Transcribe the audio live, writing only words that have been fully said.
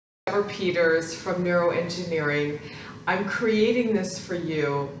Deborah Peters from Neuroengineering. I'm creating this for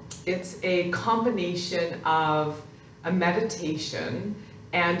you. It's a combination of a meditation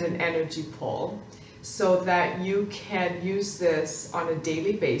and an energy pull so that you can use this on a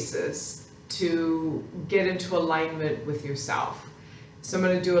daily basis to get into alignment with yourself. So I'm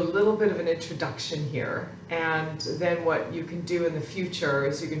going to do a little bit of an introduction here, and then what you can do in the future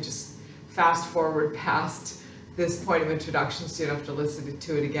is you can just fast forward past this point of introduction so you don't have to listen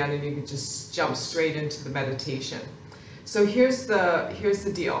to it again, and you can just jump straight into the meditation. So here's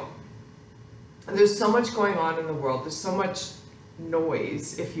the deal. There's so much going on in the world. There's so much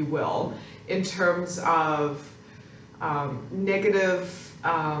noise, if you will, in terms of negative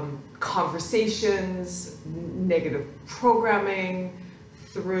conversations, negative programming,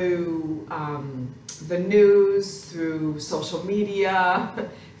 through the news, through social media.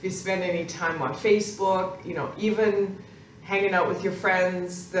 If you spend any time on Facebook, you know, even hanging out with your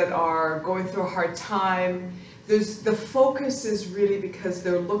friends that are going through a hard time, the focus is really because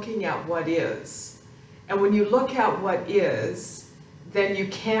they're looking at what is. And when you look at what is, then you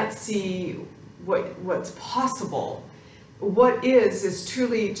can't see what's possible. What is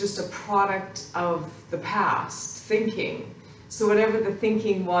truly just a product of the past thinking. So whatever the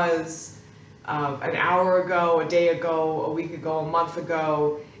thinking was an hour ago, a day ago, a week ago, a month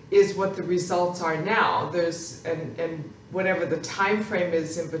ago, is what the results are now. And whatever the time frame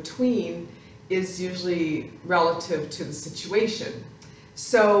is in between is usually relative to the situation.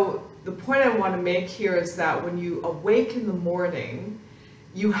 So the point I want to make here is that when you awake in the morning,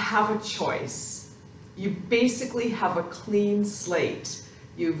 you have a choice. You basically have a clean slate.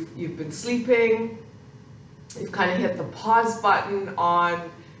 You've been sleeping. You've kind of hit the pause button on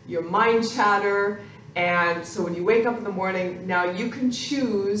your mind chatter, and so when you wake up in the morning, now you can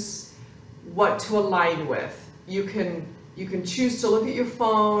choose what to align with. You can choose to look at your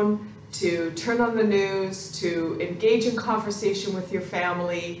phone, to turn on the news, to engage in conversation with your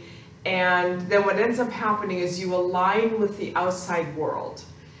family, and then what ends up happening is you align with the outside world.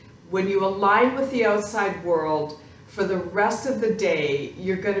 When you align with the outside world, for the rest of the day,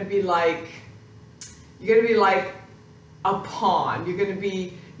 you're going to be like a pawn. You're going to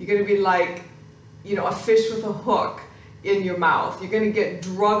be like, you know, a fish with a hook in your mouth. You're going to get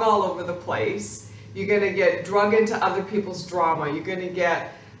drug all over the place. You're going to get drug into other people's drama. You're going to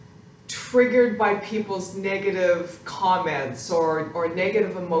get triggered by people's negative comments or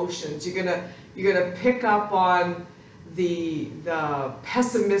negative emotions. You're going to pick up on the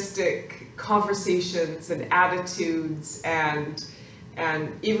pessimistic conversations and attitudes, and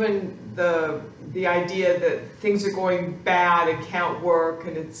even the idea that things are going bad and can't work,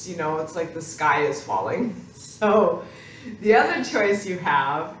 and it's, you know, it's like the sky is falling. So the other choice you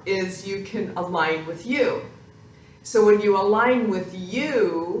have is you can align with you. So when you align with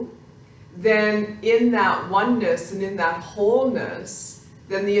you, then in that oneness and in that wholeness,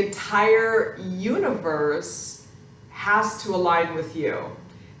 then the entire universe has to align with you.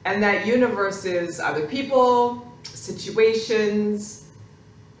 And that universe is other people, situations,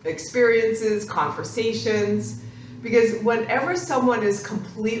 experiences, conversations, because whenever someone is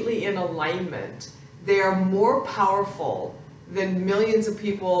completely in alignment, they are more powerful than millions of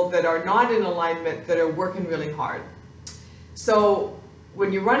people that are not in alignment, that are working really hard. So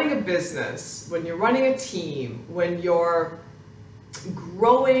when you're running a business, when you're running a team, when you're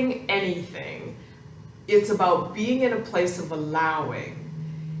growing anything, it's about being in a place of allowing.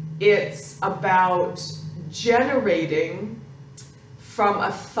 It's about generating from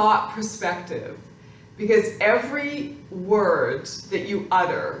a thought perspective, because every word that you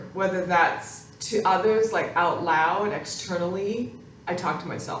utter, whether that's to others, like out loud, externally, I talk to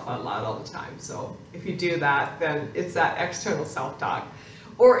myself out loud all the time, so if you do that, then it's that external self-talk,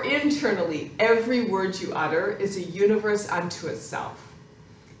 or internally, every word you utter is a universe unto itself.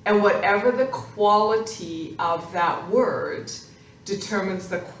 And whatever the quality of that word determines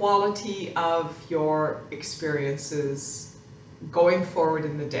the quality of your experiences going forward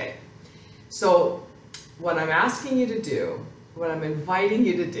in the day. So what I'm asking you to do, what I'm inviting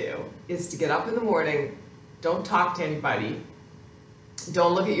you to do, is to get up in the morning, don't talk to anybody,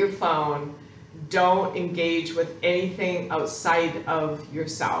 don't look at your phone, don't engage with anything outside of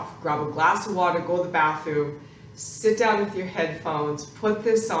yourself. Grab a glass of water, go to the bathroom, sit down with your headphones, put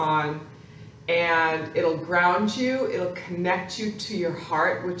this on, and it'll ground you, it'll connect you to your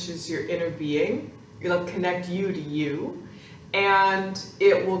heart, which is your inner being. It'll connect you to you, and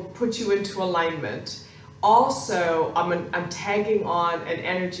it will put you into alignment. Also, I'm tagging on an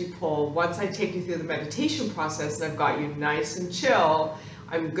energy pull. Once I take you through the meditation process and I've got you nice and chill,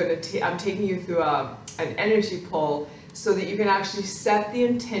 I'm taking you through an energy pull so that you can actually set the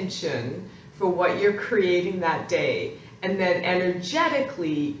intention for what you're creating that day. And then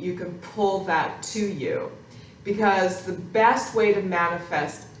energetically, you can pull that to you. Because the best way to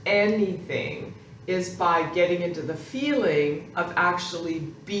manifest anything is by getting into the feeling of actually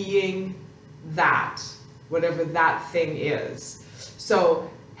being that, whatever that thing is. So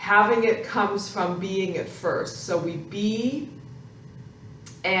having it comes from being it first. So we be,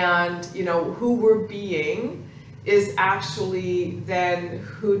 and who we're being is actually then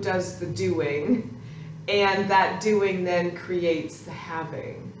who does the doing, and that doing then creates the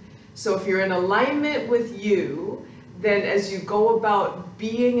having. So if you're in alignment with you, then as you go about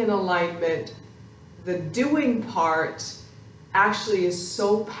being in alignment, the doing part actually is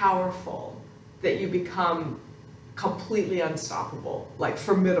so powerful that you become completely unstoppable, like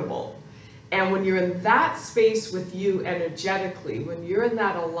formidable. And when you're in that space with you energetically, when you're in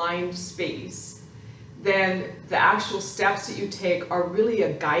that aligned space, then the actual steps that you take are really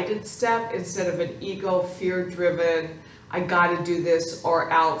a guided step instead of an ego, fear-driven, I gotta do this or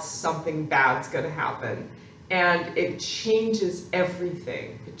else something bad's gonna happen. And it changes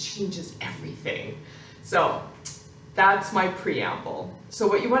everything. It changes everything. So that's my preamble. So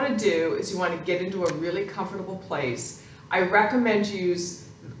what you wanna do is you wanna get into a really comfortable place. I recommend you use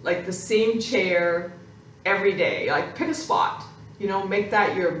like the same chair every day. Like pick a spot, make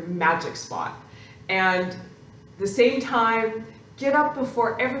that your magic spot. And the same time, get up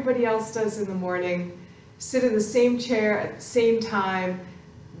before everybody else does in the morning, sit in the same chair at the same time,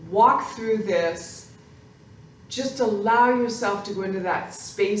 walk through this, just allow yourself to go into that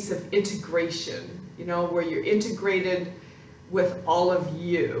space of integration, where you're integrated with all of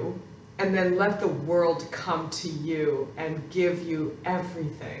you, and then let the world come to you and give you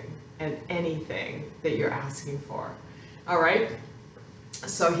everything and anything that you're asking for. All right?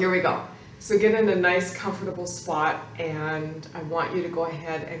 So here we go. So get in a nice comfortable spot, and I want you to go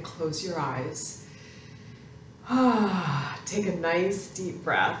ahead and close your eyes. Take a nice deep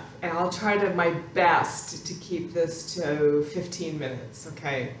breath, and I'll try my best to keep this to 15 minutes,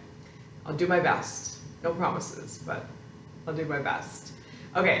 okay? I'll do my best. No promises, but I'll do my best.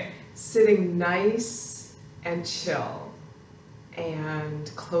 Okay, sitting nice and chill,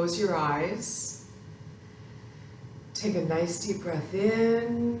 and close your eyes. Take a nice deep breath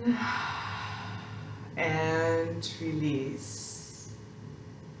in, and release.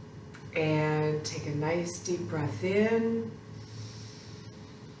 And take a nice deep breath in,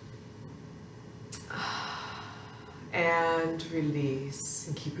 and release.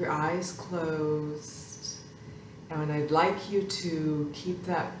 And keep your eyes closed. And I'd like you to keep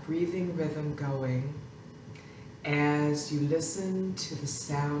that breathing rhythm going as you listen to the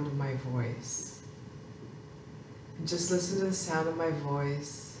sound of my voice. And just listen to the sound of my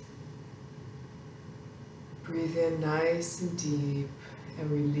voice. Breathe in nice and deep, and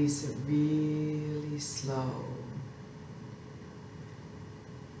release it really slow.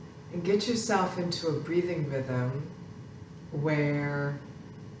 And get yourself into a breathing rhythm where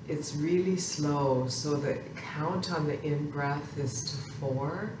it's really slow, so the count on the in-breath is to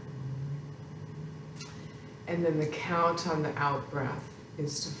 4. And then the count on the out-breath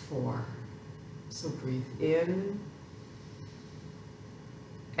is to 4. So breathe in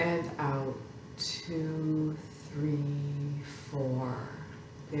and out. 2, 3, 4.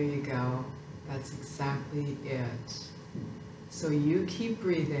 There you go. That's exactly it. So you keep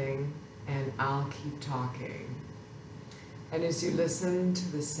breathing and I'll keep talking. And as you listen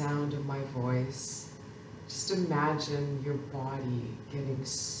to the sound of my voice, just imagine your body getting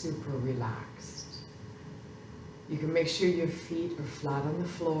super relaxed. You can make sure your feet are flat on the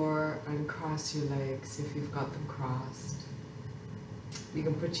floor, uncross your legs if you've got them crossed. You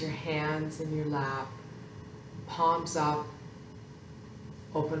can put your hands in your lap, palms up,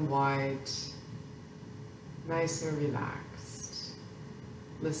 open wide, nice and relaxed,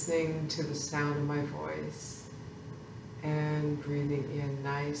 listening to the sound of my voice and breathing in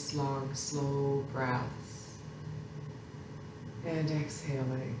nice, long, slow breaths and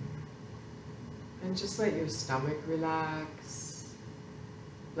exhaling. And just let your stomach relax,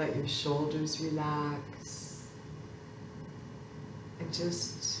 let your shoulders relax, and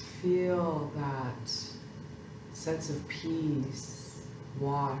just feel that sense of peace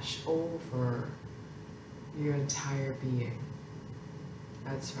wash over your entire being.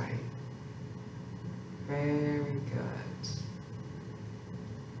 That's right. Very good.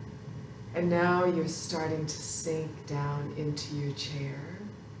 And now you're starting to sink down into your chair,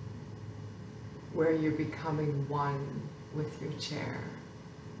 where you're becoming one with your chair.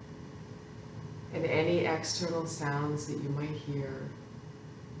 And any external sounds that you might hear,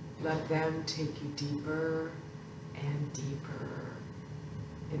 let them take you deeper and deeper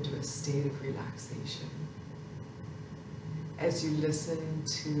into a state of relaxation as you listen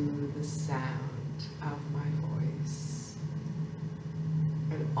to the sound of my voice,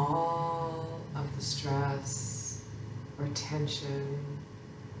 and all of the stress or tension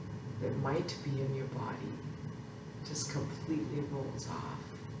that might be in your body just completely rolls off.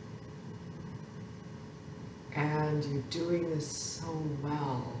 And you're doing this so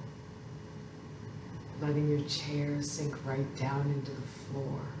well, letting your chair sink right down into the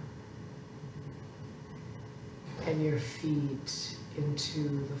floor and your feet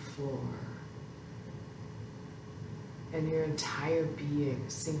into the floor and your entire being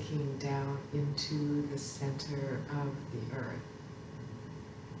sinking down into the center of the earth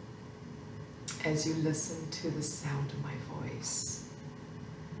as you listen to the sound of my voice.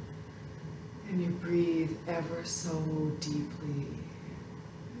 And you breathe ever so deeply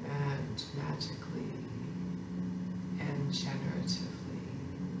and magically and generatively.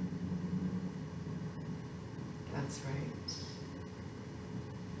 That's right.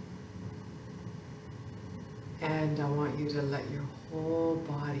 And I want you to let your whole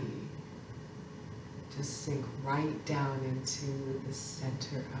body just sink right down into the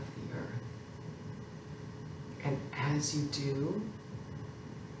center of the earth. And as you do,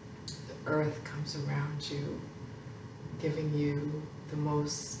 the earth comes around you, giving you the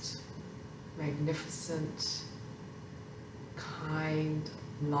most magnificent, kind,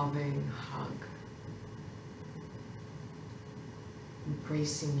 loving hug,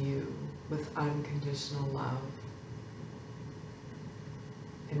 embracing you with unconditional love.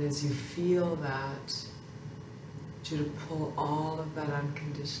 And as you feel that, I want you to pull all of that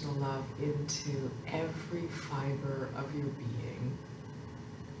unconditional love into every fiber of your being.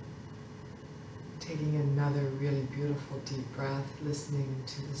 Taking another really beautiful deep breath, listening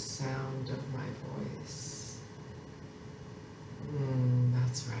to the sound of my voice.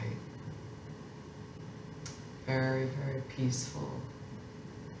 That's right. Very, very peaceful.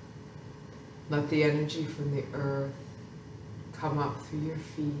 Let the energy from the earth come up through your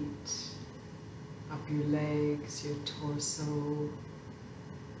feet, up your legs, your torso,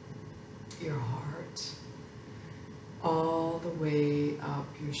 your heart, all the way up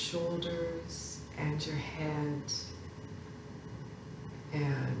your shoulders and your head,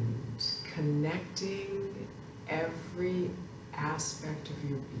 and connecting every aspect of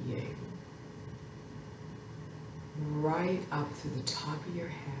your being right up through the top of your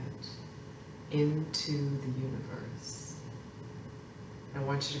head into the universe. I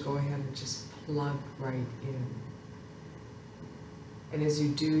want you to go ahead and just plug right in. And as you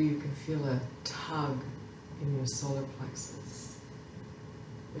do, you can feel a tug in your solar plexus,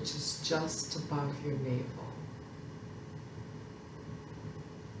 which is just above your navel.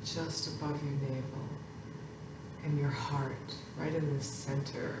 Just above your navel. And your heart, right in the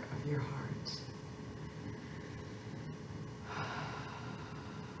center of your heart.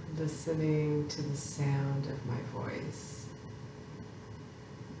 Listening to the sound of my voice.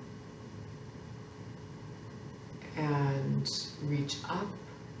 And reach up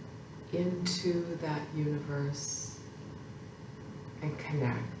into that universe and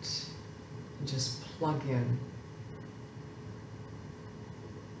connect. And just plug in.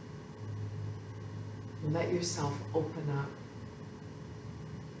 Let yourself open up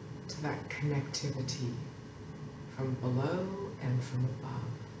to that connectivity from below and from above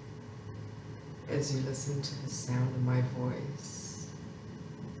as you listen to the sound of my voice.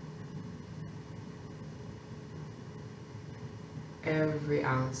 Every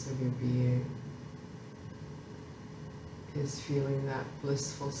ounce of your being is feeling that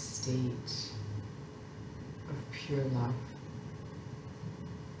blissful state of pure love.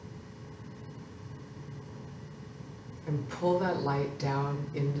 And pull that light down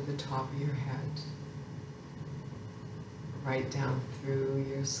into the top of your head, right down through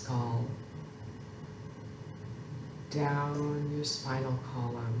your skull, down your spinal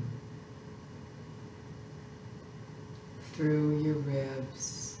column, through your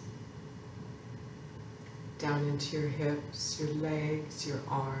ribs, down into your hips, your legs, your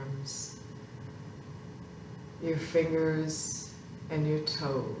arms, your fingers and your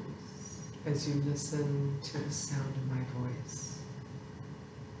toes, as you listen to the sound of my voice.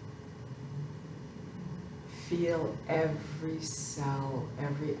 Feel every cell,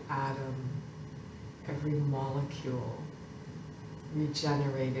 every atom, every molecule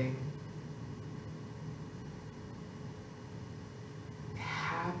regenerating,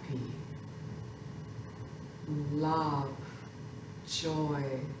 happy, love, joy,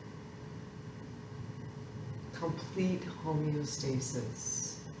 complete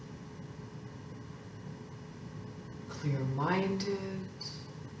homeostasis. clear-minded,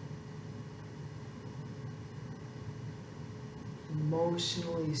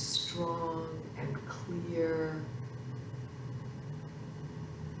 emotionally strong and clear.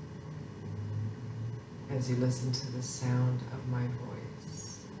 As you listen to the sound of my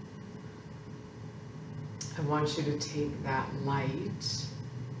voice, I want you to take that light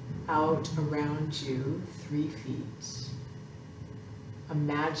out around you 3 feet.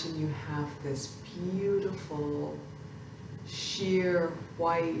 Imagine you have this beautiful, sheer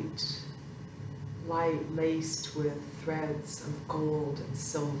white light laced with threads of gold and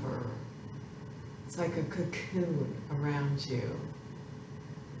silver. It's like a cocoon around you.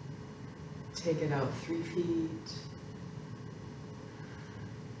 Take it out 3 feet.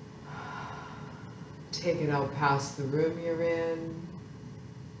 Take it out past the room you're in.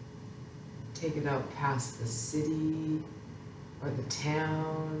 Take it out past the city or the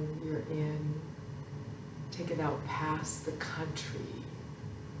town you're in. Take it out past the country.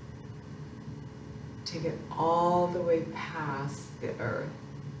 Take it all the way past the earth.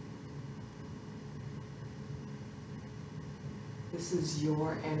 This is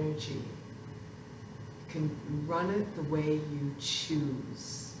your energy. You can run it the way you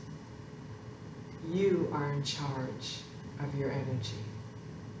choose. You are in charge of your energy.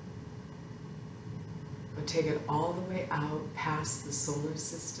 But take it all the way out past the solar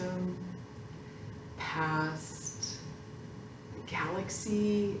system, past the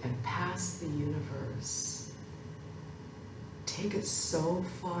galaxy, and past the universe. Take it so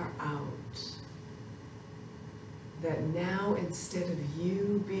far out that now, instead of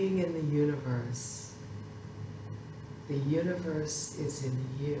you being in the universe is in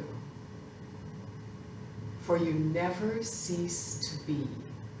you. For you never cease to be.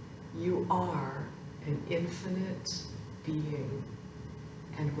 You are an infinite being,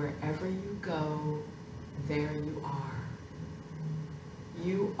 and wherever you go, there you are.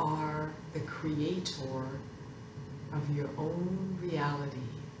 You are the creator of your own reality.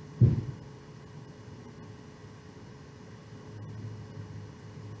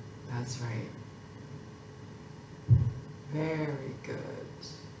 That's right. Very good.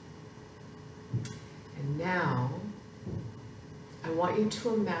 And now, I want you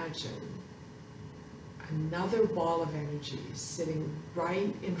to imagine another ball of energy sitting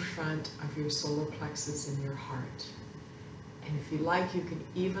right in front of your solar plexus in your heart. And if you like, you can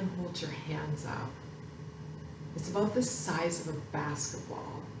even hold your hands up. It's about the size of a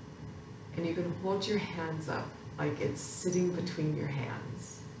basketball. And you can hold your hands up like it's sitting between your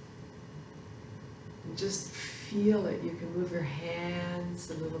hands. And just feel it. You can move your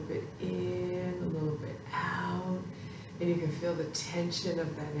hands a little bit in, a little bit out. And you can feel the tension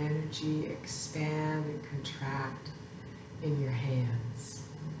of that energy expand and contract in your hands.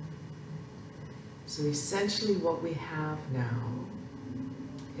 So essentially what we have now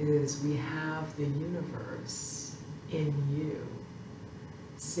is we have the universe in you,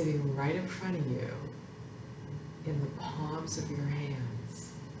 sitting right in front of you, in the palms of your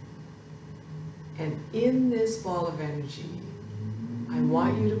hands. And in this ball of energy, I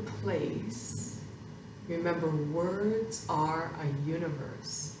want you to place, remember, words are a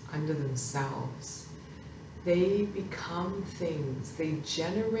universe unto themselves. They become things. They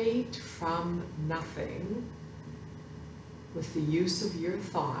generate from nothing with the use of your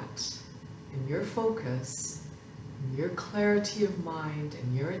thought and your focus and your clarity of mind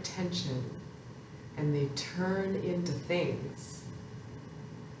and your attention, and they turn into things.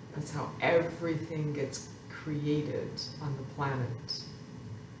 That's how everything gets created on the planet.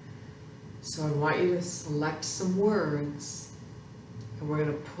 So I want you to select some words, and we're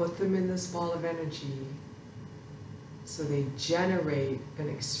going to put them in this ball of energy so they generate an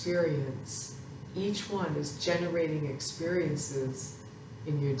experience. Each one is generating experiences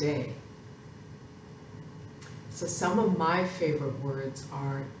in your day. So some of my favorite words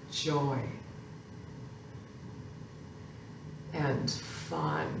are joy and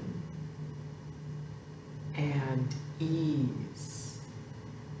fun and ease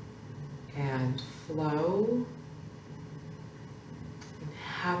and flow and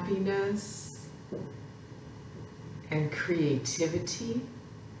happiness and creativity,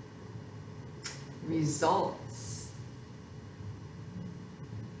 results,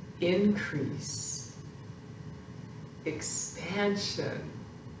 increase, expansion,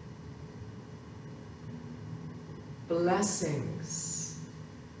 blessings,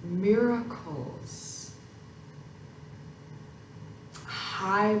 miracles,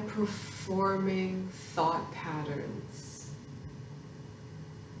 high-performing thought patterns,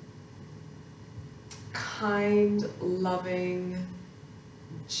 kind, loving,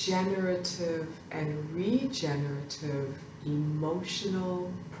 generative and regenerative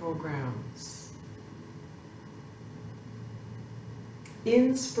emotional programs.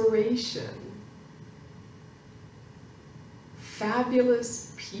 Inspiration,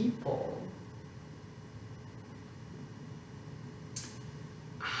 fabulous people,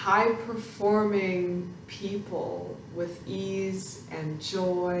 high-performing people with ease and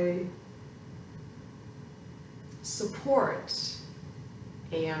joy, support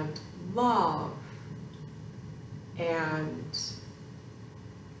and love and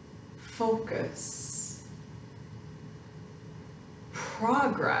focus,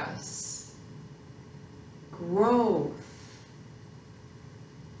 progress, growth,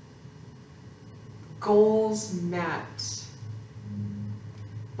 goals met,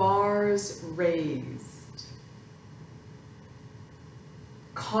 bars raised,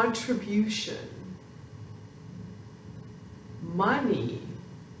 contribution, money.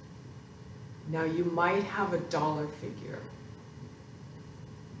 Now you might have a dollar figure.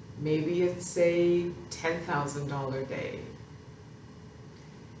 Maybe it's a $10,000 day.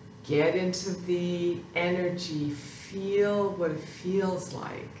 Get into the energy, feel what it feels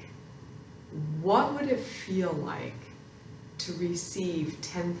like. What would it feel like to receive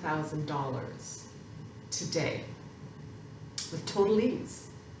 $10,000 today with total ease?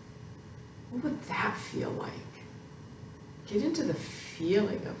 What would that feel like? Get into the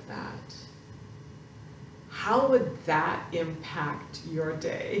feeling of that. How would that impact your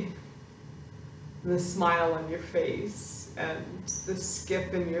day? The smile on your face and the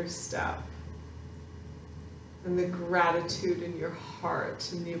skip in your step and the gratitude in your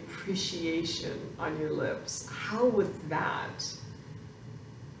heart and the appreciation on your lips. How would that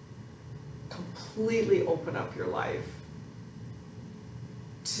completely open up your life?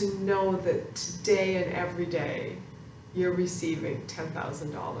 To know that today and every day you're receiving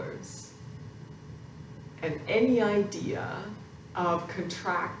 $10,000. And any idea of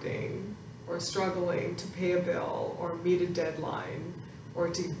contracting or struggling to pay a bill or meet a deadline or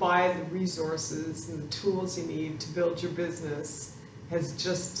to buy the resources and the tools you need to build your business has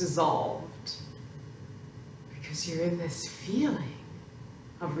just dissolved, because you're in this feeling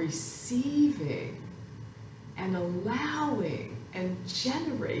of receiving and allowing and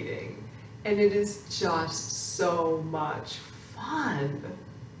generating, and it is just so much fun.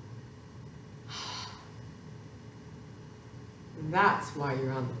 And that's why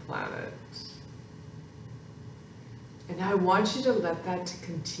you're on the planet. And I want you to let that to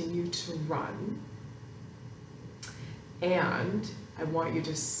continue to run. And I want you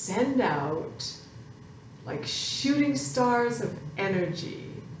to send out like shooting stars of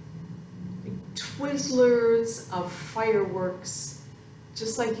energy, like Twizzlers of fireworks,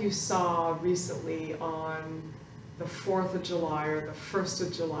 just like you saw recently on the 4th of July or the 1st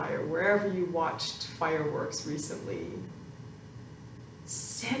of July or wherever you watched fireworks recently.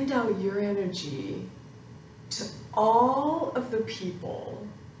 Send out your energy to all of the people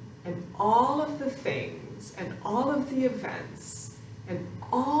and all of the things and all of the events and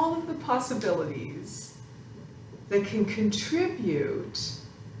all of the possibilities that can contribute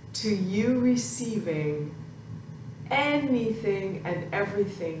to you receiving anything and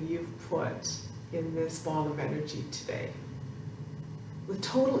everything you've put in this ball of energy today with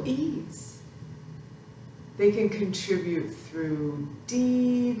total ease. They can contribute through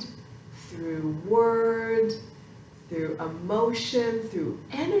deed, through word, through emotion, through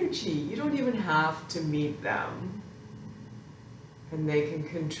energy. You don't even have to meet them. And they can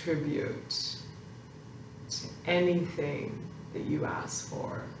contribute to anything that you ask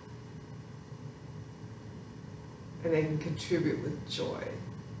for. And they can contribute with joy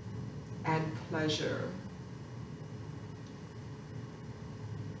and pleasure.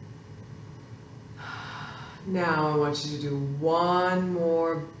 Now I want you to do one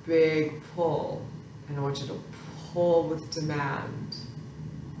more big pull, and I want you to pull with demand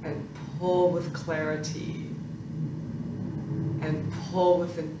and pull with clarity and pull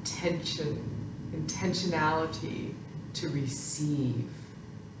with intentionality to receive.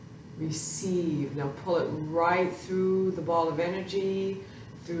 Receive. Now pull it right through the ball of energy,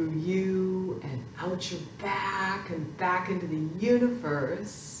 through you and out your back and back into the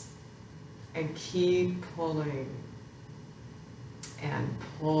universe. And keep pulling and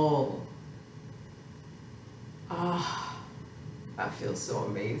pull. Ah, that feels so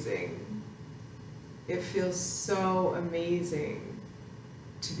amazing. It feels so amazing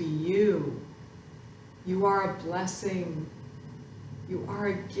to be you. You are a blessing. You are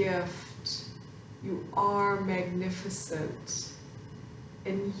a gift. You are magnificent.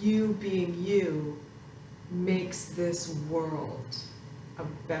 And you being you makes this world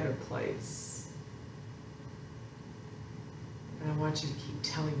a better place. And I want you to keep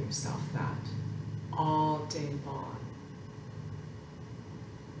telling yourself that all day long.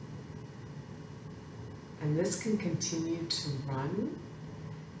 And this can continue to run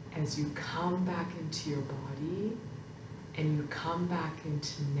as you come back into your body and you come back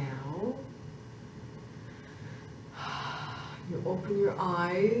into now. You open your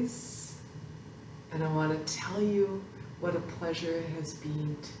eyes, and I want to tell you what a pleasure it has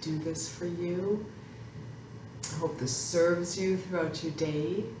been to do this for you. I hope this serves you throughout your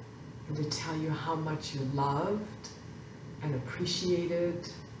day, and to tell you how much you're loved and appreciated,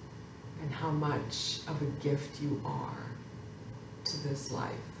 and how much of a gift you are to this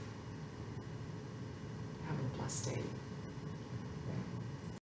life. Have a blessed day.